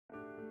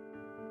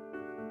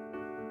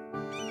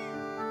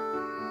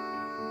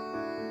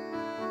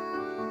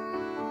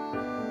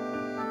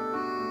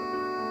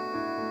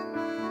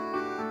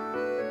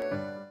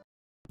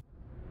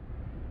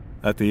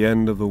At the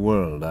end of the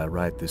world, I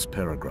write this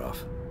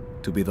paragraph,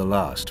 to be the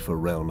last for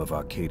Realm of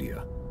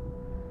Arcadia.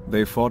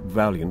 They fought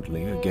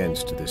valiantly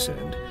against this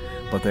end,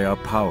 but they are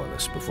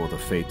powerless before the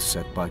fate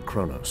set by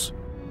Kronos.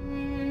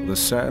 The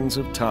sands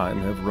of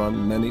time have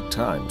run many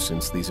times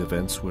since these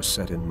events were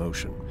set in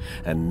motion,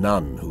 and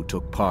none who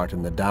took part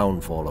in the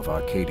downfall of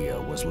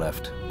Arcadia was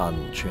left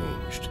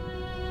unchanged.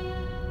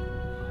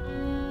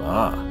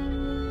 Ah,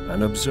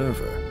 an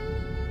observer.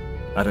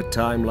 At a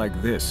time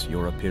like this,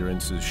 your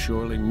appearance is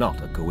surely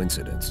not a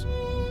coincidence.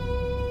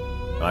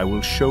 I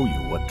will show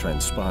you what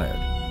transpired,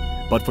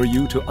 but for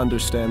you to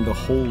understand the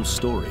whole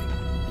story,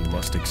 you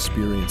must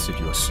experience it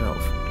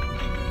yourself.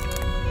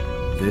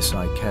 This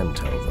I can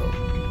tell,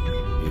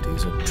 though. It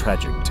is a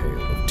tragic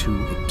tale of two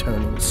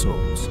eternal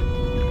souls.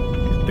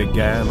 It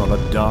began on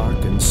a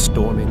dark and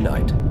stormy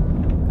night,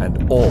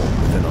 and all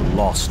within a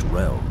lost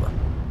realm.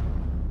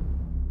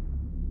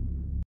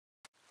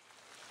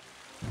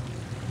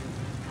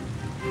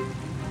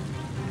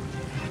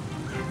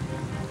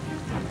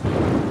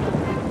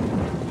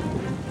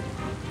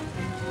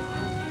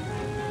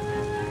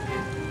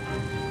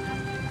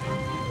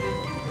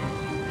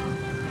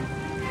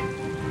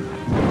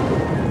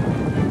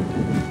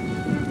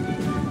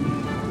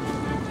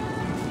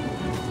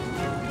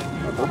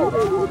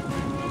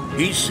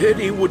 He said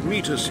he would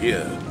meet us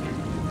here.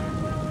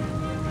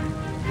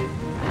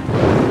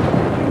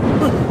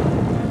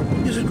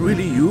 Is it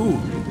really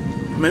you,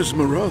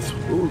 Mesmeroth,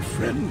 old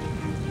friend?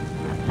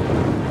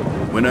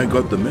 When I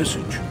got the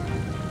message,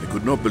 I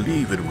could not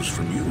believe it was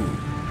from you.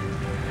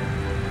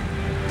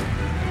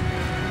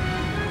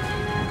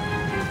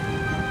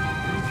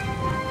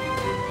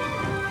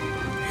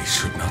 He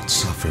should not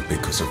suffer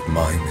because of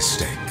my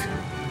mistake.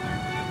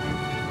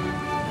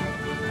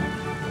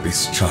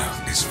 This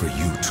child is for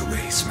you to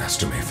raise,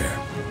 Master Mayfair.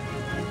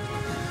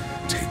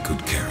 Take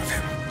good care of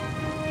him.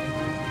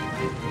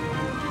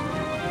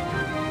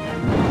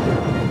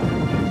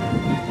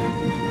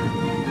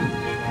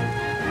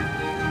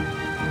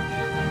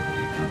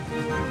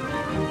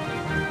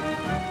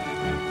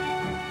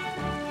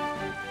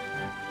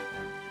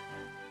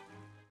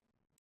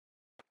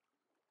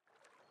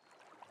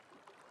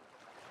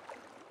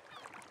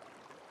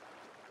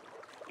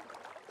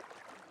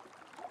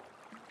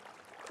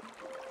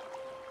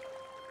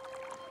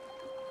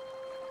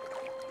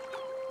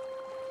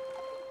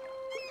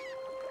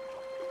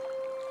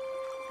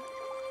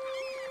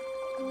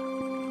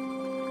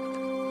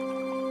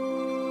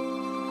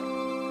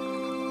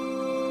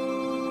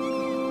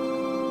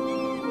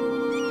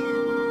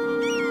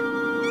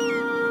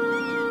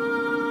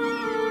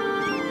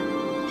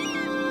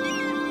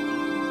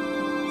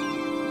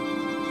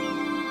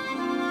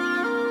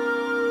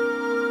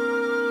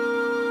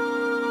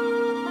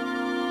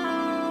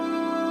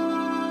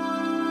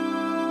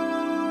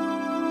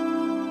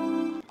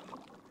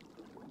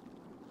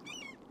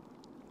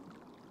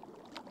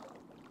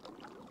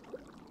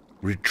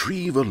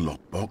 Retrieve a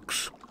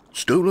lockbox,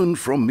 stolen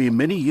from me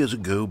many years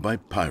ago by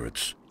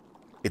pirates.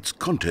 Its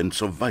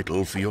contents are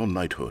vital for your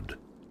knighthood.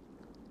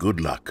 Good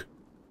luck,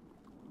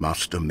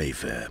 Master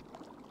Mayfair.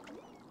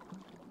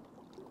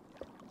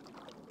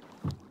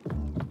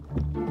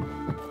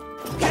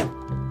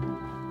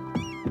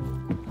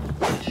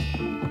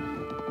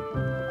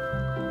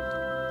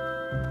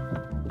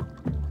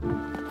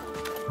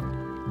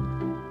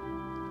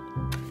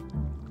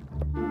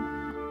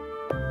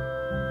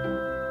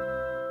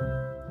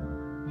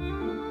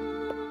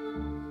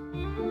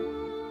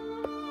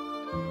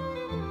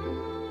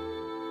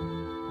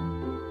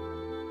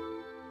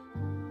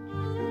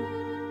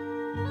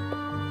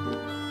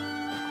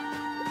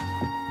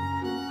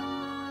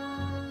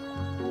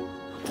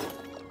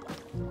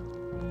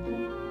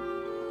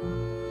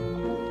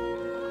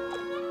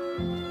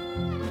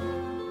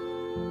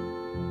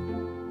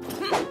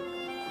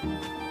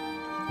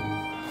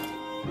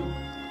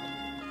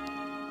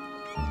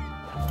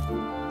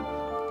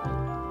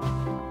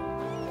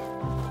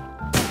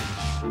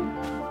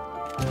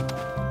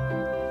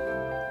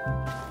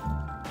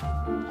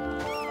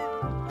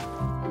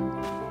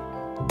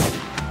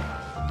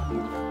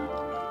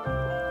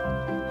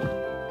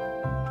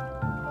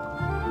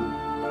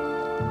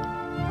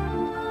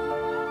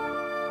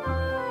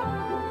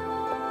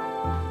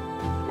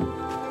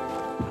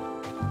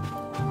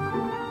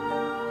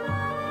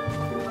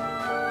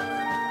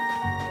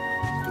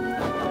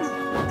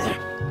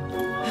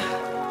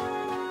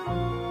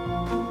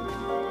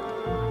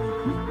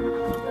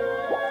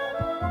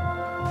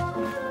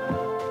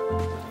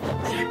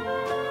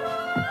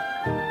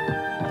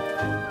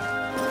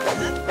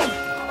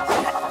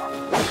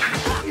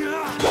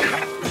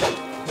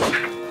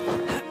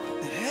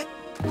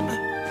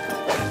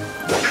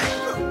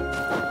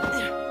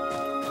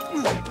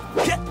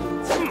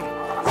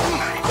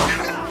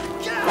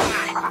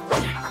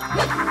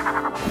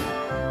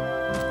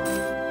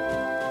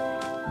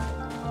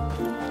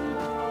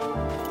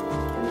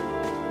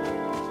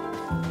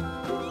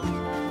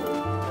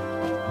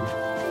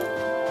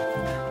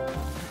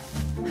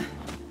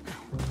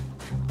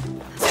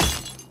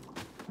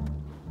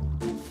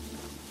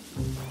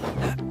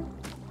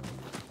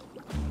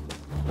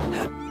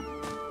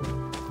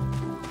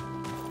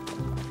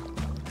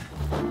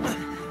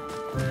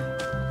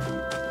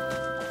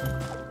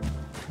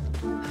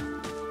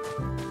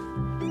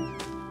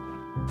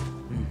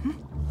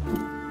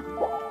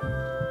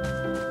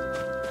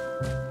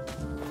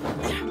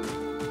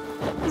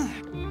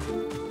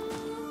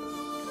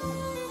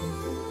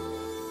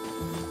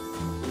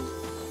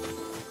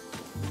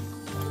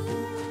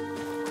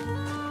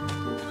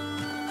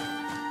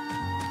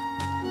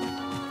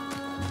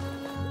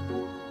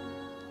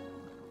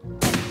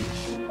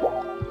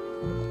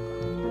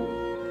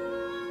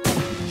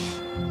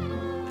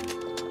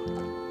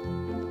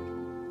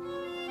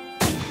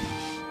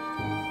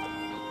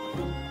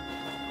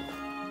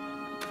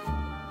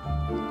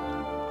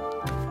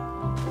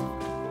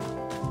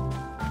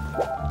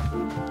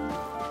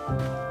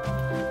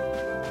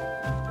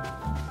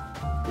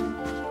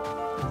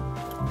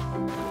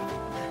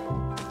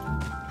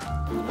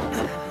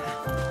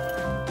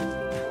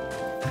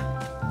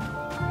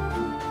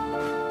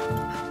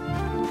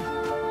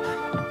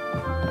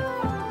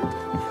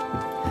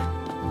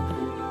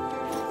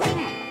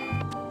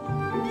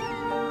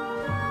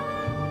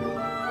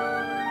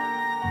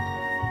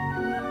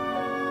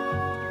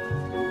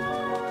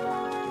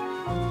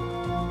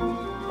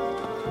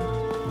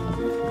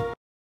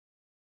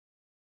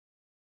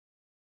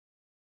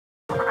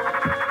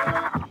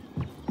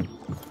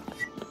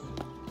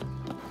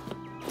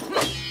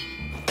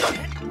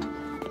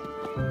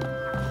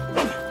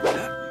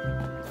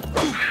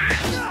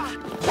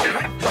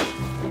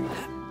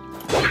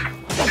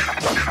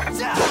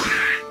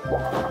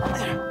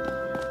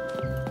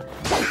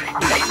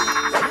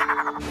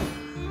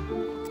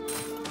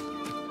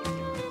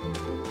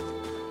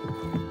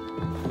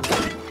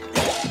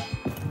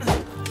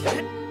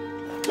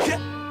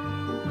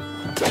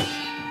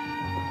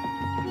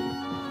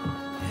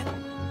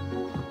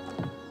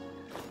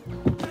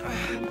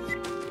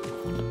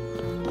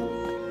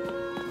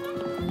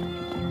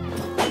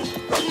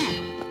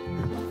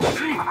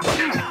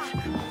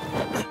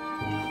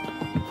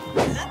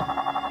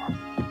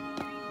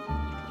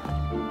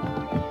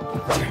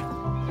 Okay.